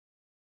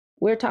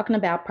We're talking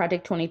about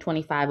Project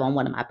 2025 on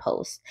one of my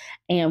posts,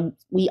 and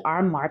we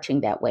are marching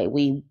that way.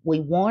 We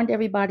warned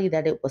everybody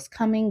that it was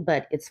coming,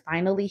 but it's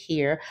finally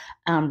here.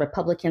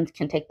 Republicans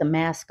can take the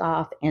mask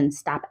off and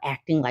stop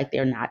acting like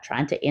they're not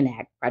trying to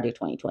enact Project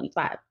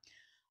 2025.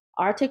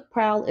 Arctic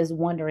Prowl is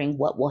wondering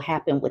what will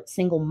happen with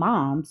single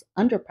moms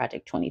under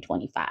Project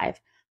 2025.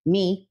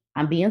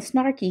 I'm being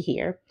snarky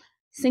here.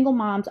 Single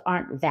moms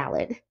aren't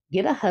valid.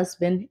 Get a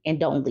husband and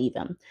don't leave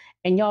him.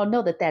 And y'all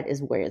know that that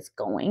is where it's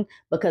going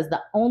because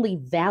the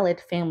only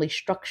valid family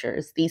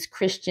structures these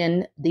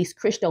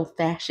Christo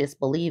fascists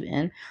believe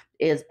in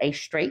is a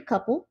straight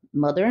couple,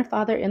 mother and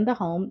father in the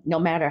home, no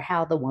matter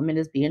how the woman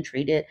is being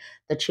treated,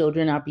 the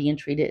children are being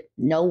treated,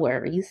 no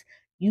worries.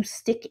 You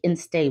stick and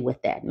stay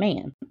with that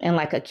man. And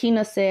like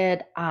Akina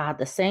said,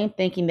 the same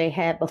thinking they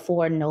had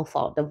before no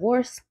fault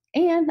divorce.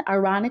 And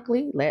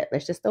ironically,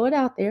 let's just throw it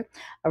out there,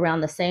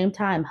 around the same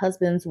time,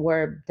 husbands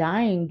were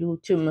dying due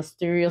to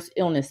mysterious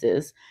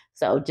illnesses.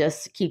 So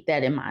just keep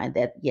that in mind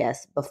that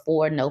yes,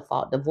 before no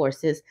fault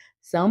divorces,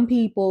 some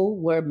people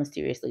were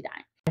mysteriously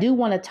dying. I do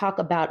want to talk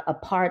about a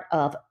part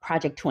of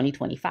Project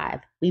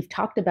 2025. We've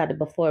talked about it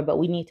before, but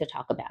we need to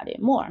talk about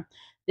it more.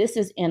 This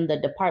is in the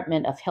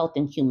Department of Health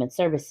and Human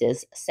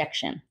Services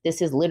section.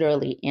 This is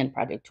literally in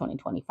Project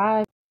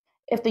 2025.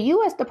 If the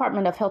U.S.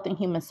 Department of Health and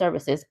Human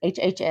Services,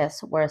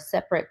 HHS, were a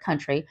separate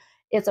country,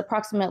 its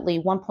approximately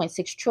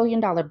 $1.6 trillion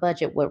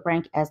budget would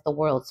rank as the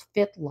world's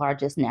fifth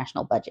largest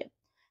national budget.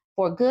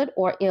 For good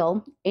or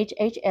ill,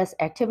 HHS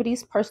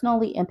activities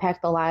personally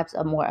impact the lives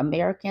of more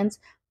Americans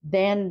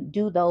than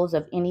do those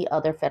of any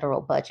other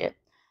federal budget.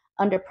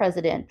 Under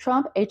President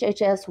Trump,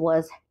 HHS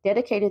was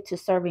dedicated to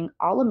serving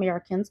all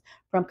Americans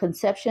from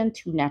conception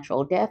to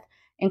natural death,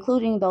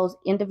 including those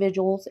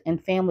individuals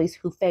and families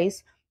who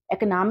face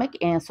economic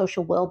and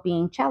social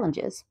well-being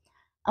challenges.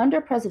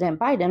 Under President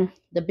Biden,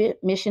 the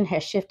mission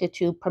has shifted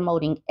to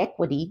promoting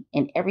equity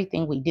in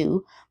everything we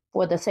do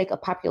for the sake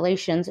of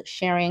populations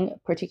sharing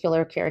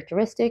particular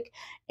characteristics,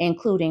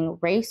 including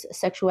race,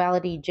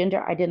 sexuality,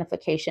 gender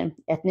identification,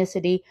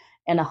 ethnicity,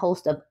 and a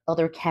host of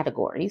other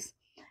categories.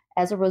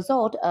 As a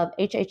result of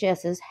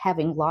HHS's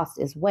having lost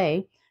its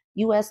way,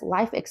 U.S.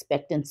 life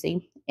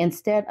expectancy,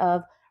 instead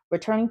of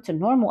returning to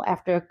normal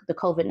after the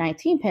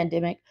COVID-19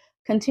 pandemic,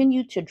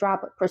 continued to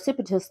drop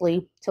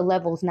precipitously to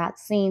levels not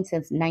seen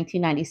since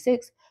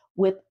 1996,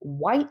 with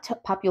white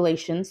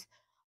populations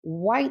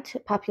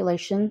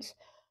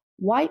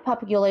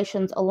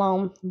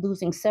alone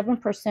losing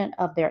 7%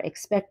 of their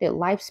expected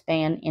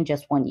lifespan in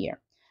just 1 year.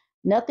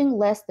 Nothing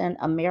less than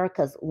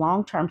America's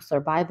long-term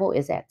survival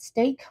is at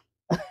stake.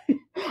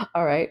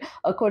 All right.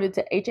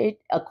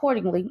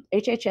 Accordingly,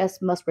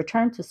 HHS must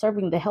return to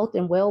serving the health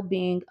and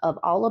well-being of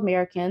all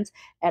Americans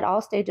at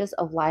all stages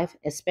of life,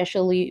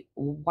 especially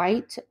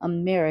white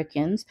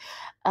Americans,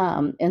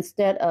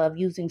 instead of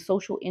using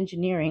social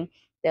engineering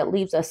that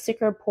leaves us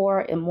sicker,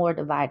 poorer, and more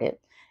divided.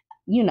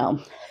 You know,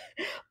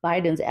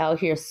 Biden's out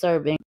here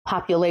serving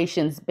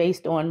populations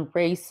based on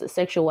race,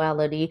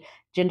 sexuality,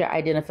 gender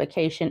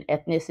identification,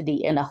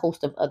 ethnicity, and a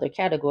host of other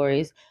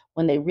categories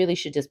when they really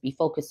should just be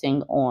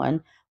focusing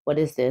on what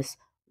is this?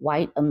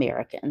 White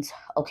Americans.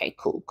 Okay,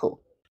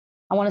 cool.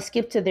 I want to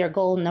skip to their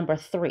goal number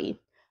 3,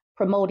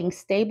 promoting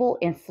stable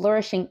and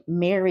flourishing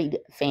married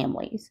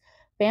families.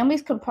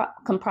 Families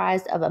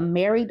comprised of a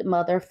married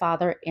mother,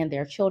 father, and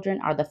their children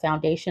are the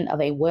foundation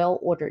of a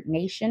well-ordered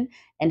nation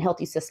and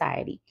healthy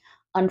society.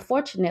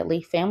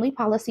 Unfortunately, family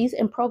policies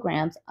and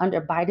programs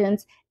under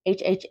Biden's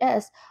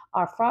HHS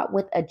are fraught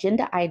with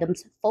agenda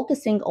items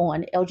focusing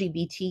on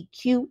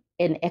LGBTQ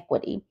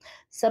inequity,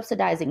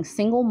 subsidizing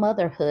single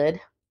motherhood,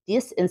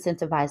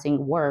 disincentivizing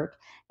work,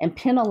 and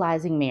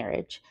penalizing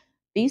marriage.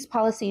 These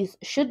policies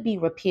should be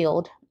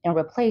repealed and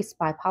replaced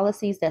by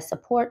policies that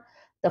support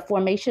the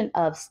formation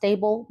of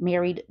stable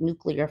married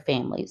nuclear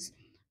families.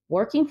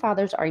 Working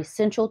fathers are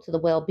essential to the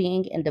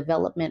well-being and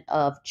development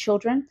of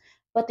children,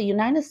 but the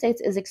United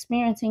States is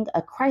experiencing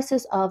a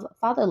crisis of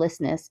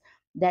fatherlessness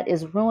that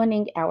is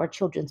ruining our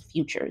children's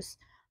futures.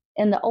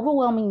 In the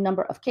overwhelming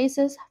number of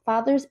cases,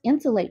 fathers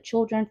insulate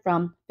children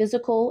from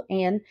physical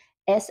and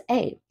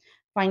SA,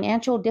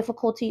 financial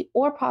difficulty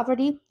or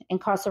poverty,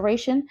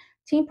 incarceration,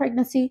 teen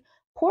pregnancy,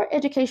 poor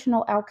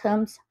educational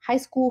outcomes, high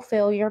school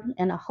failure,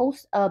 and a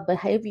host of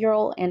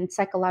behavioral and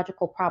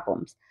psychological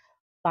problems.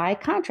 By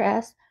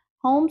contrast,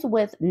 homes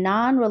with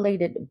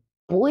non-related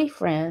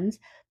boyfriends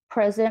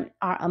present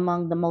are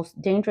among the most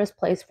dangerous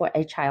place for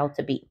a child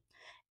to be.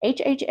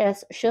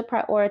 HHS should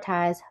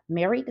prioritize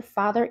married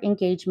father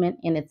engagement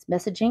in its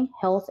messaging,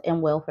 health,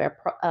 and welfare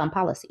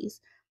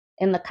policies.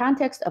 In the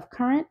context of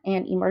current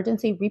and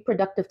emergency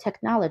reproductive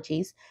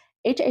technologies,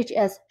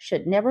 HHS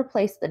should never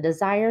place the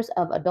desires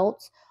of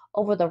adults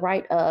over the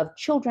right of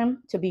children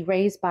to be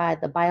raised by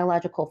the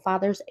biological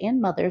fathers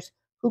and mothers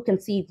who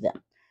conceived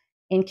them.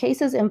 In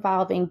cases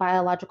involving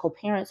biological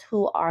parents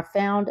who are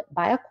found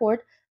by a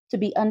court to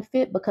be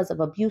unfit because of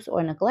abuse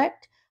or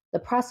neglect, The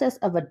process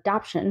of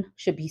adoption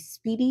should be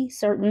speedy,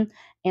 certain,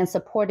 and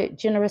supported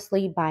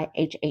generously by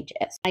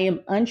HHS. I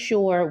am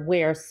unsure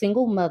where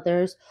single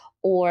mothers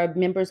or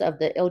members of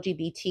the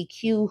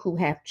LGBTQ who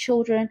have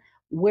children,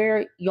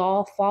 where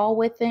y'all fall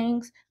with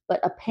things, but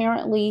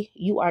apparently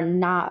you are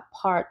not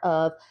part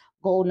of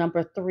goal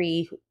number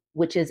 3,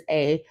 which is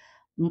a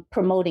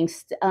promoting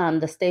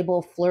the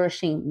stable,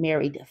 flourishing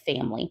married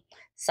family.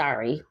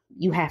 Sorry,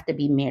 you have to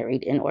be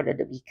married in order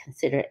to be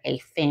considered a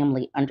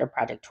family under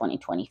Project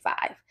 2025.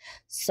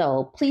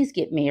 So please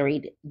get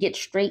married, get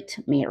straight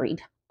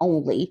married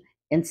only,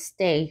 and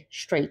stay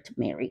straight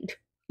married.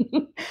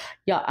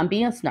 Y'all, I'm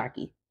being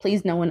snarky.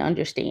 Please know and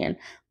understand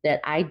that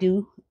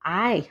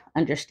I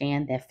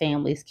understand that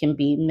families can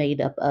be made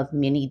up of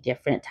many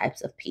different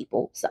types of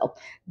people. So,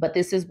 but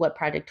this is what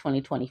Project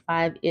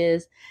 2025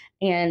 is.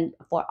 And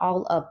for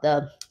all of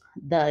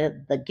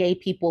the gay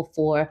people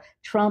for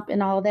Trump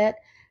and all that,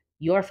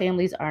 your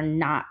families are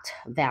not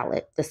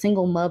valid. The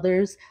single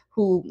mothers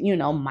who,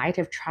 might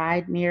have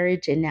tried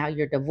marriage and now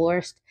you're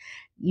divorced,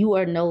 you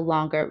are no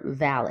longer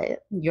valid.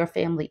 Your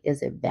family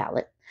isn't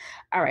valid.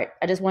 All right,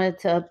 I just wanted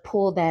to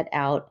pull that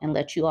out and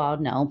let you all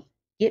know.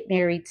 Get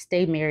married,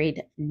 stay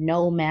married,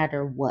 no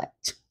matter what.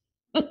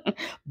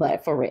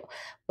 but for real,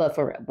 but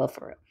for real, but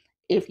for real.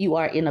 If you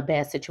are in a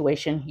bad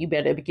situation, you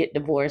better get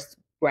divorced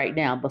right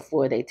now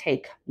before they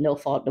take no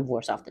fault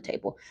divorce off the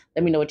table.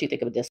 Let me know what you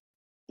think of this.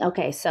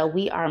 Okay, so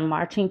we are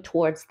marching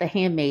towards the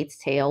Handmaid's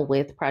Tale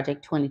with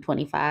Project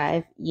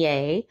 2025.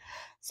 Yay.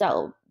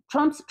 So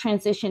Trump's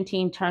transition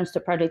team turns to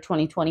Project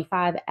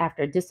 2025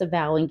 after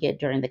disavowing it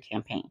during the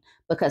campaign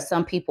because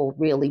some people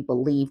really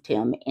believed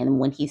him. And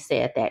when he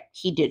said that,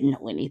 he didn't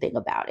know anything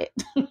about it.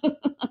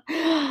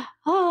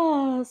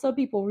 Some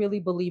people really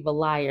believe a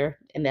liar,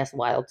 and that's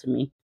wild to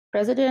me.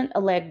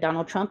 President-elect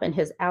Donald Trump and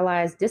his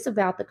allies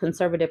disavowed the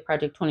conservative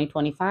Project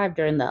 2025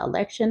 during the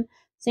election,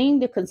 seeing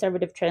the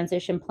conservative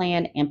transition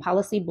plan and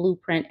policy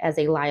blueprint as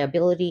a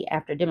liability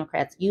after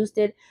Democrats used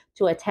it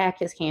to attack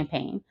his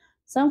campaign.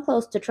 Some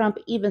close to Trump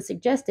even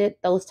suggested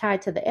those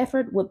tied to the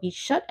effort would be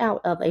shut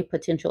out of a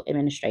potential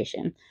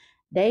administration.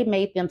 They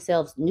made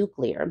themselves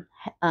nuclear.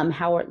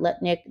 Howard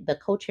Lutnick, the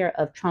co-chair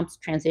of Trump's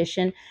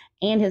transition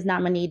and his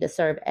nominee to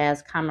serve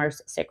as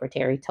Commerce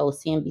Secretary, told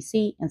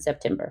CNBC in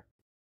September.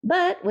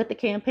 But with the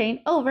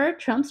campaign over,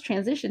 Trump's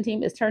transition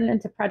team is turned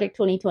into Project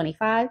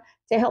 2025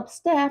 to help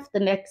staff the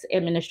next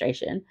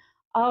administration.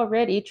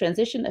 Already,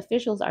 transition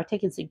officials are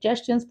taking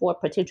suggestions for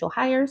potential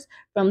hires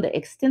from the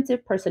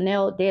extensive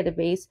personnel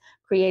database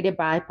created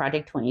by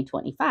Project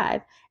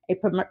 2025,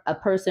 a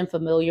person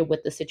familiar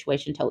with the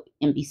situation told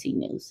NBC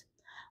News.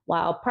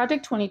 While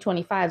Project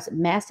 2025's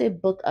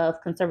massive book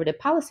of conservative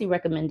policy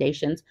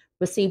recommendations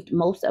received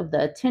most of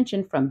the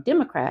attention from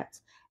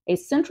Democrats, a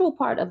central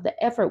part of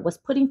the effort was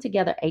putting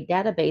together a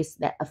database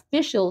that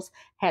officials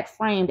had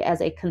framed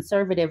as a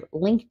conservative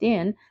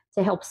LinkedIn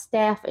to help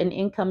staff an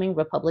incoming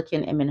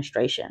Republican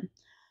administration.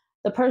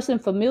 The person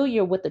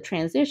familiar with the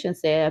transition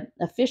said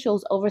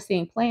officials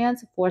overseeing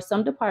plans for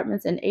some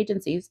departments and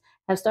agencies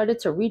have started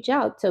to reach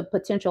out to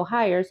potential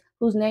hires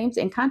whose names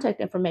and contact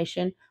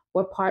information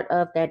were part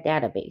of that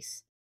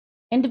database.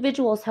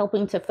 Individuals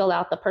helping to fill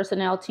out the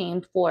personnel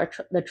team for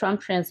the Trump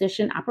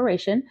transition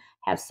operation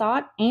have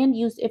sought and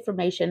used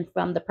information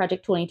from the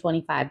Project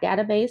 2025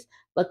 database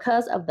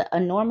because of the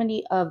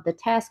enormity of the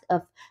task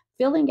of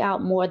filling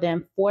out more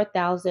than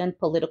 4,000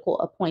 political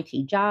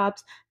appointee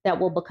jobs that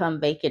will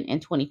become vacant in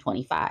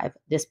 2025,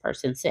 this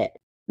person said.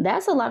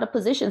 That's a lot of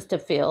positions to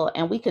fill,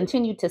 and we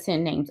continue to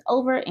send names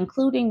over,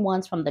 including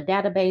ones from the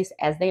database,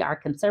 as they are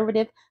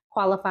conservative,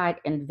 qualified,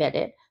 and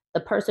vetted, the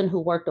person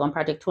who worked on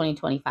Project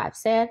 2025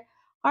 said.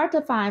 Hard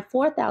to find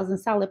 4,000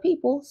 solid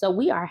people, so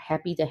we are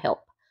happy to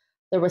help.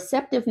 The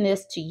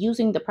receptiveness to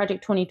using the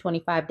Project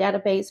 2025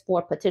 database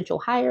for potential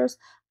hires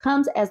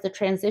comes as the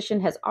transition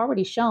has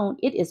already shown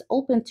it is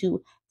open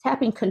to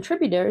tapping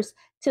contributors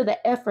to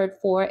the effort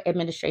for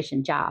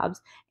administration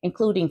jobs,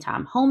 including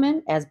Tom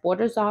Homan as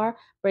Border Czar,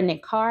 Brendan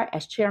Carr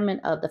as chairman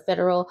of the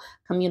Federal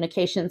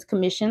Communications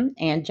Commission,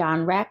 and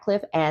John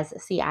Ratcliffe as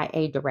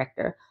CIA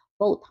director.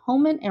 Both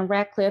Homan and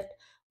Ratcliffe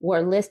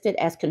were listed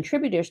as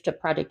contributors to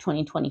Project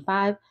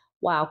 2025,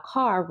 while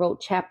Carr wrote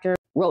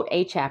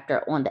a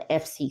chapter on the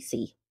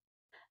FCC.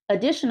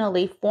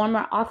 Additionally,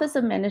 former Office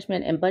of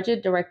Management and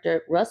Budget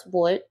Director Russ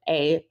Vought,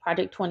 a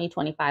Project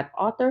 2025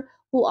 author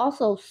who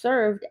also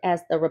served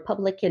as the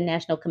Republican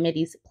National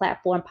Committee's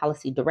Platform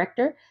Policy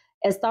Director,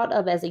 is thought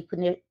of as a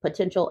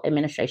potential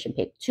administration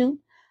pick too,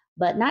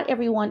 but not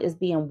everyone is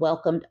being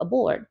welcomed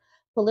aboard.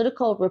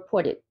 Politico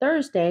reported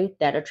Thursday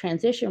that a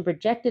transition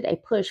rejected a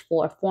push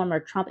for former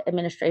Trump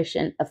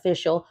administration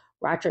official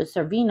Roger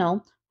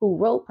Servino, who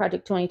wrote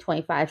Project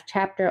 2025's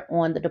chapter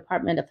on the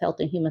Department of Health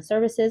and Human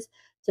Services,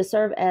 to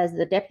serve as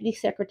the deputy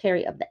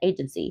secretary of the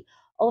agency,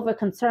 over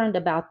concerned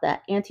about the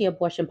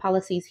anti-abortion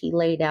policies he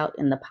laid out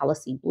in the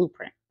policy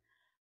blueprint.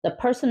 The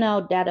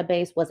personnel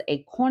database was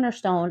a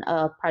cornerstone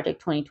of Project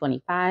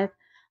 2025.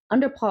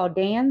 Under Paul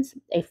Dans,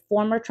 a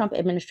former Trump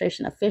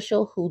administration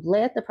official who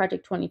led the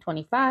Project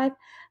 2025,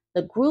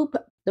 the group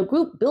The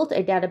group built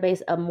a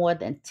database of more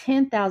than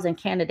 10,000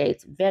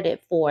 candidates vetted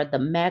for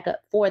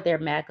their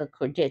MAGA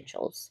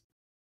credentials,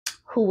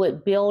 who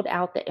would build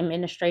out the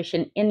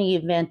administration in the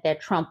event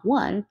that Trump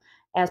won,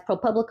 as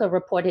ProPublica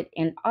reported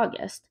in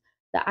August.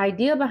 The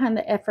idea behind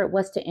the effort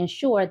was to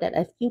ensure that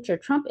a future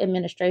Trump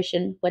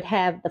administration would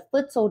have the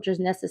foot soldiers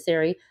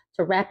necessary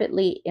to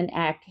rapidly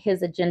enact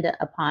his agenda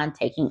upon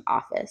taking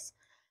office.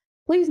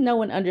 Please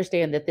know and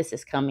understand that this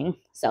is coming,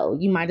 so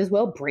you might as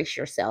well brace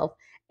yourself.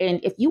 And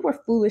if you were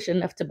foolish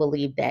enough to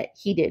believe that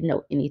he didn't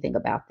know anything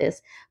about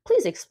this,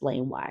 please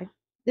explain why.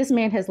 This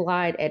man has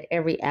lied at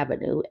every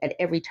avenue, at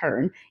every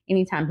turn,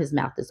 anytime his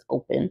mouth is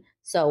open.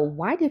 So,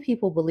 why do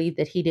people believe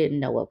that he didn't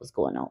know what was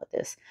going on with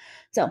this?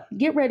 So,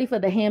 get ready for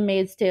the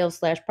Handmaid's Tale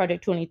 /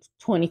 Project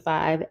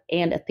 2025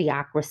 and a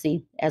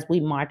theocracy as we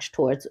march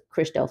towards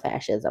Christo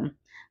fascism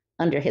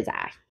under his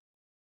eye.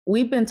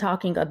 We've been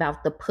talking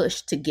about the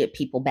push to get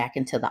people back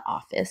into the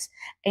office,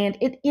 and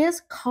it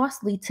is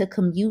costly to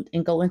commute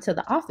and go into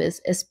the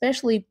office,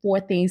 especially for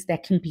things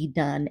that can be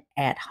done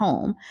at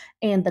home,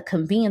 and the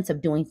convenience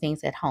of doing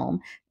things at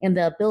home, and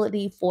the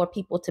ability for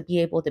people to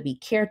be able to be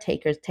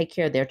caretakers, take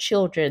care of their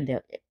children,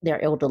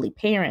 their elderly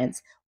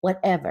parents,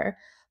 whatever.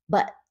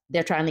 But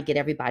they're trying to get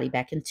everybody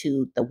back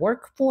into the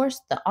workforce,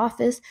 the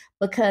office,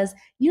 because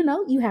you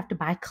have to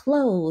buy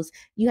clothes,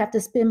 you have to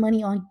spend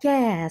money on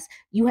gas,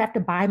 you have to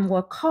buy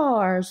more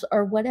cars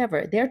or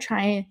whatever. They're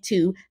trying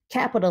to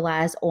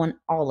capitalize on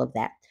all of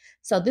that.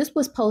 So this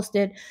was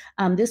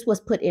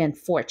put in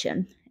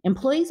Fortune.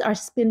 Employees are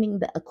spending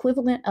the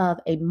equivalent of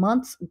a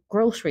month's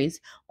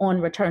groceries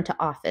on return to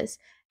office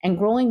and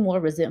growing more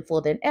resentful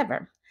than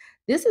ever.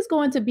 This is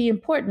going to be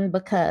important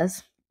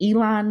because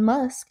Elon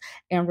Musk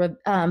and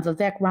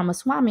Vivek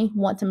Ramaswamy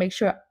want to make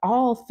sure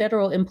all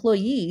federal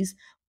employees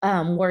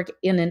work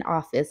in an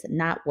office,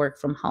 not work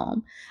from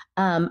home.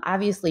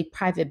 Obviously,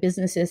 private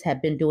businesses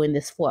have been doing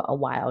this for a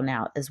while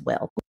now as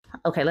well.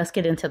 Okay, let's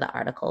get into the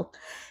article.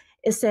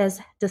 It says,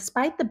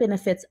 despite the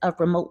benefits of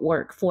remote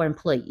work for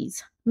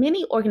employees,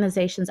 many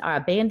organizations are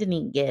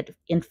abandoning it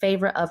in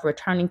favor of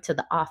returning to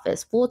the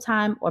office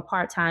full-time or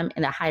part-time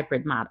in a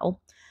hybrid model.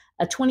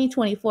 A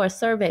 2024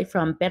 survey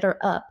from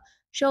BetterUp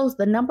shows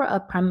the number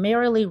of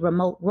primarily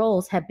remote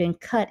roles have been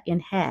cut in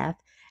half,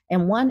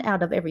 and 1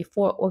 out of every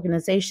 4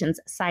 organizations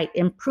cite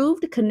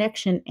improved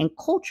connection and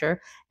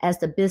culture as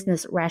the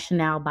business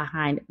rationale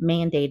behind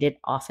mandated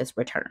office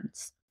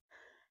returns.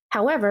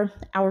 However,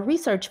 our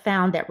research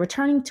found that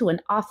returning to an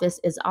office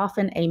is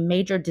often a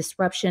major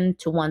disruption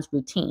to one's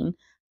routine,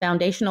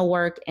 foundational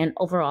work, and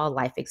overall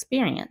life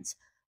experience.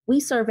 We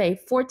surveyed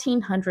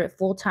 1,400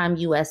 full-time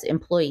U.S.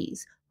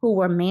 employees who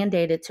were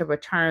mandated to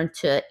return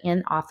to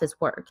in-office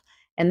work,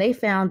 and they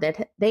found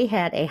that they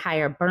had a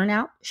higher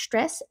burnout,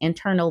 stress, and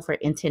turnover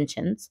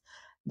intentions.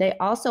 They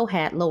also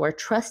had lower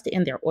trust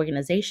in their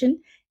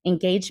organization,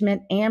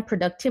 engagement, and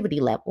productivity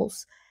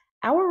levels.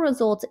 Our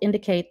results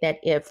indicate that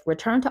if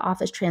return to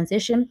office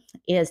transition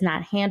is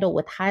not handled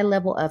with high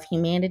level of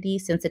humanity,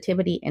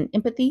 sensitivity, and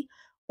empathy,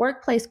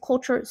 workplace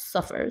culture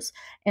suffers,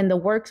 and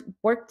the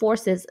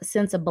workforce's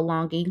sense of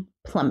belonging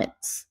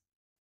plummets.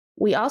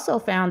 We also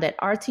found that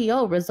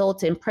RTO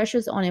results in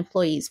pressures on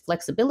employees'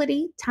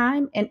 flexibility,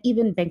 time, and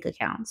even bank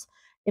accounts.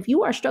 If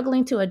you are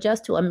struggling to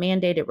adjust to a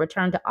mandated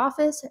return to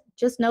office,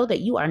 just know that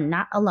you are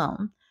not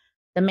alone.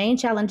 The main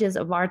challenges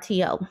of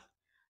RTO.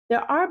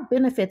 There are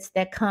benefits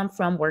that come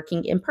from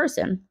working in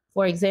person.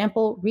 For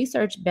example,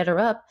 research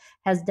BetterUp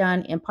has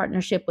done in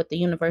partnership with the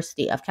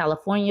University of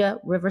California,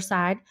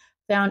 Riverside,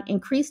 found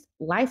increased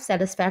life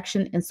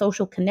satisfaction and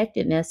social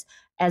connectedness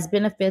as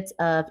benefits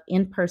of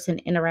in-person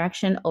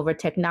interaction over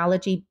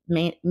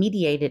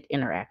technology-mediated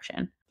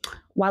interaction.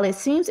 While it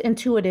seems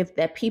intuitive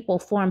that people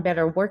form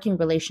better working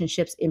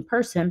relationships in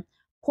person,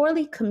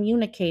 poorly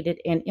communicated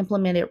and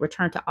implemented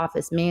return to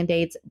office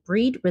mandates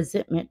breed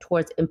resentment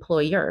towards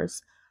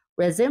employers.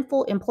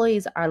 Resentful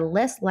employees are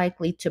less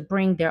likely to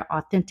bring their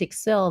authentic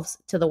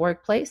selves to the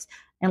workplace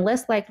and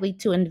less likely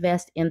to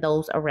invest in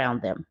those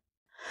around them.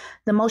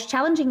 The most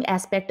challenging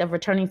aspect of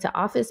returning to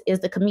office is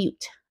the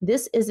commute.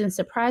 This isn't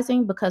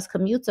surprising because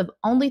commutes of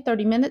only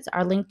 30 minutes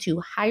are linked to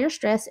higher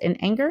stress and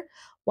anger,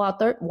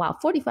 while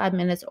 45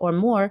 minutes or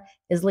more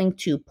is linked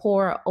to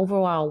poor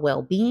overall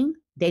well-being,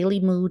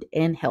 daily mood,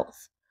 and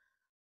health.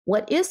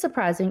 What is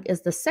surprising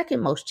is the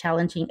second most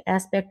challenging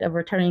aspect of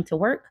returning to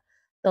work,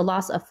 the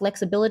loss of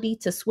flexibility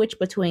to switch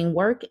between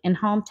work and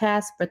home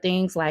tasks for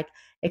things like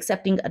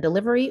accepting a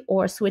delivery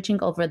or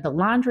switching over the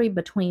laundry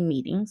between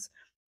meetings.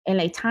 In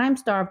a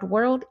time-starved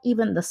world,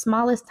 even the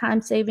smallest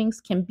time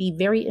savings can be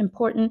very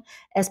important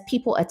as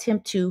people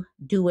attempt to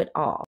do it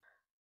all.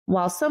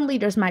 While some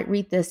leaders might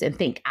read this and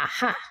think,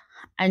 aha,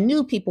 I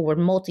knew people were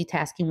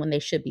multitasking when they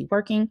should be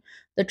working,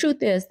 the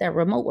truth is that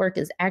remote work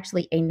is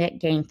actually a net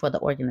gain for the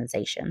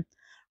organization.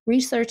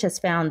 Research has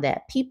found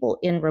that people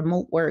in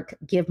remote work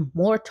give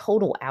more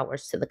total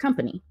hours to the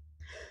company.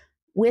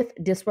 With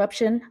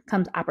disruption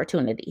comes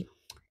opportunity.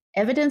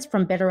 Evidence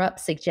from BetterUp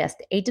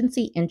suggests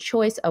agency and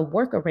choice of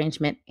work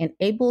arrangement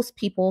enables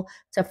people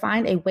to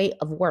find a way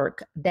of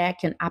work that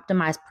can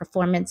optimize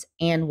performance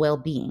and well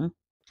being.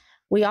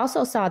 We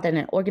also saw that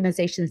an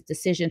organization's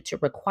decision to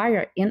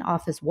require in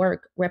office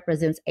work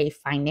represents a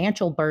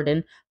financial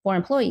burden for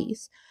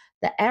employees.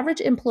 The average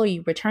employee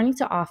returning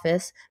to the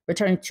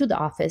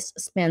office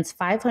spends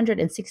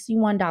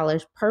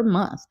 $561 per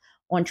month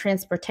on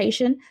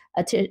transportation,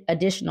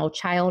 additional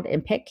child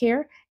and pet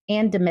care,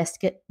 and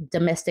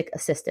domestic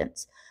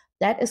assistance.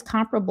 That is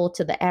comparable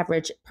to the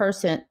average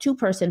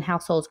two-person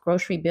household's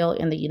grocery bill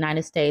in the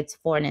United States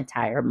for an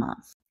entire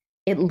month.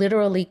 It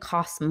literally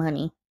costs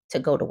money to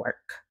go to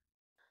work.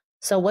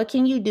 So, what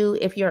can you do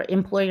if your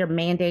employer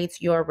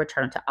mandates your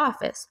return to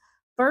office?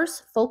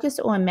 First, focus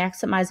on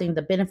maximizing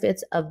the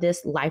benefits of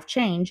this life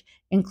change,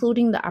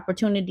 including the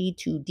opportunity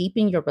to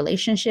deepen your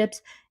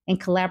relationships and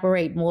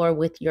collaborate more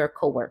with your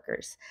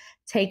coworkers.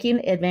 Take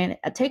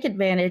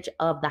advantage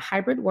of the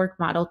hybrid work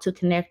model to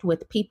connect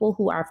with people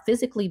who are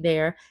physically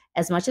there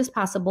as much as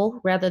possible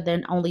rather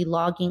than only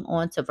logging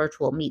on to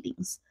virtual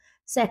meetings.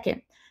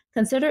 Second,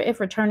 consider if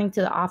returning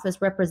to the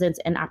office represents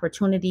an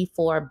opportunity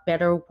for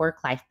better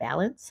work-life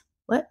balance.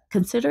 What?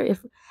 Consider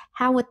if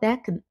how would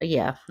that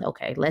yeah,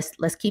 okay,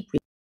 let's keep reading.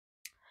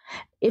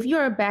 If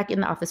you're back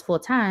in the office full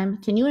time,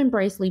 can you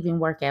embrace leaving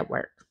work at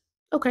work?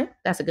 Okay,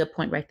 that's a good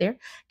point right there.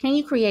 Can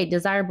you create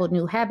desirable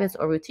new habits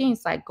or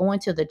routines like going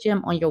to the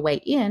gym on your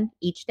way in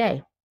each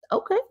day?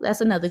 Okay,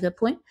 that's another good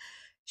point.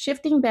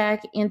 Shifting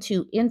back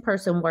into in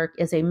person work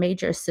is a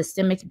major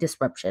systemic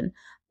disruption,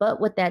 but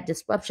with that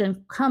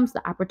disruption comes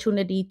the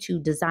opportunity to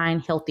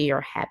design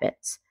healthier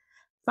habits.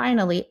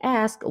 Finally,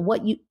 ask for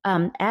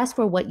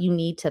what you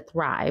need to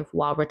thrive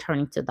while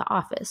returning to the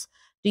office.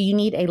 Do you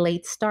need a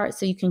late start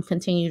so you can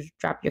continue to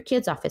drop your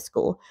kids off at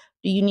school?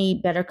 Do you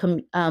need better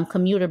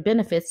commuter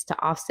benefits to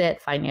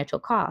offset financial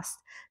costs?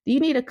 Do you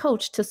need a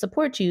coach to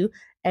support you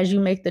as you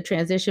make the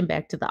transition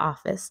back to the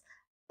office?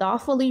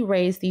 Thoughtfully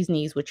raise these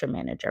needs with your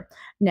manager.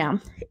 Now,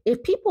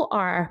 if people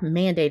are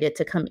mandated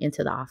to come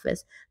into the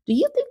office, do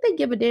you think they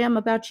give a damn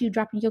about you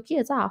dropping your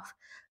kids off?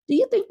 Do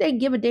you think they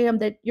give a damn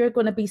that you're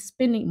going to be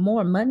spending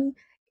more money?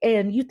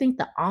 And you think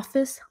the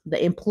office,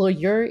 the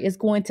employer, is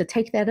going to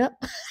take that up?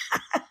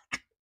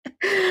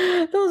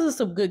 Those are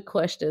some good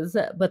questions,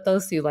 but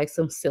those seem like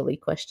some silly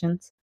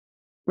questions.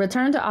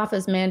 Return to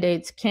office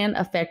mandates can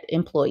affect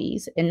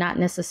employees and not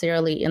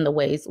necessarily in the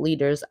ways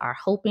leaders are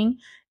hoping.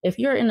 If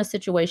you're in a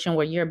situation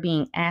where you're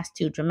being asked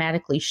to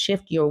dramatically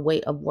shift your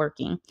way of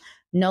working,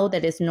 know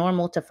that it's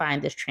normal to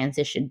find this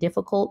transition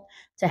difficult,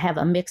 to have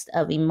a mix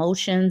of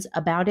emotions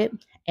about it,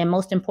 and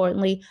most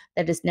importantly,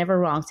 that it's never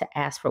wrong to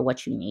ask for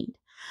what you need.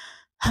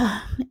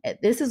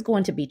 This is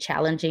going to be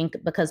challenging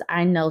because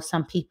I know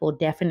some people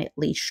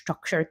definitely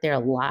structured their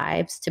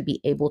lives to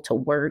be able to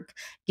work,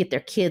 get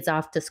their kids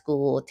off to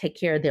school, take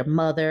care of their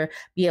mother,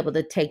 be able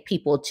to take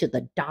people to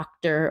the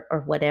doctor or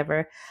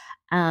whatever.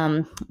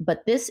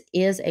 But this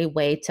is a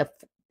way to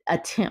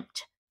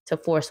attempt to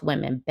force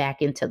women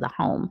back into the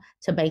home,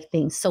 to make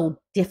things so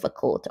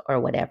difficult or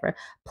whatever.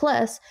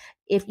 Plus,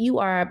 if you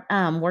are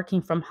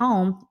working from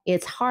home,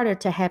 it's harder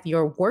to have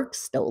your work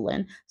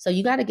stolen. So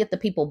you got to get the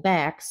people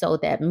back so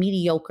that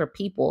mediocre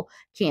people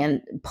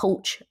can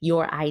poach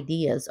your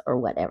ideas or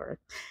whatever.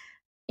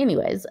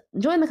 Anyways,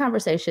 join the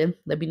conversation.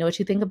 Let me know what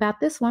you think about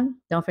this one.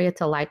 Don't forget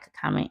to like,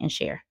 comment, and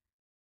share.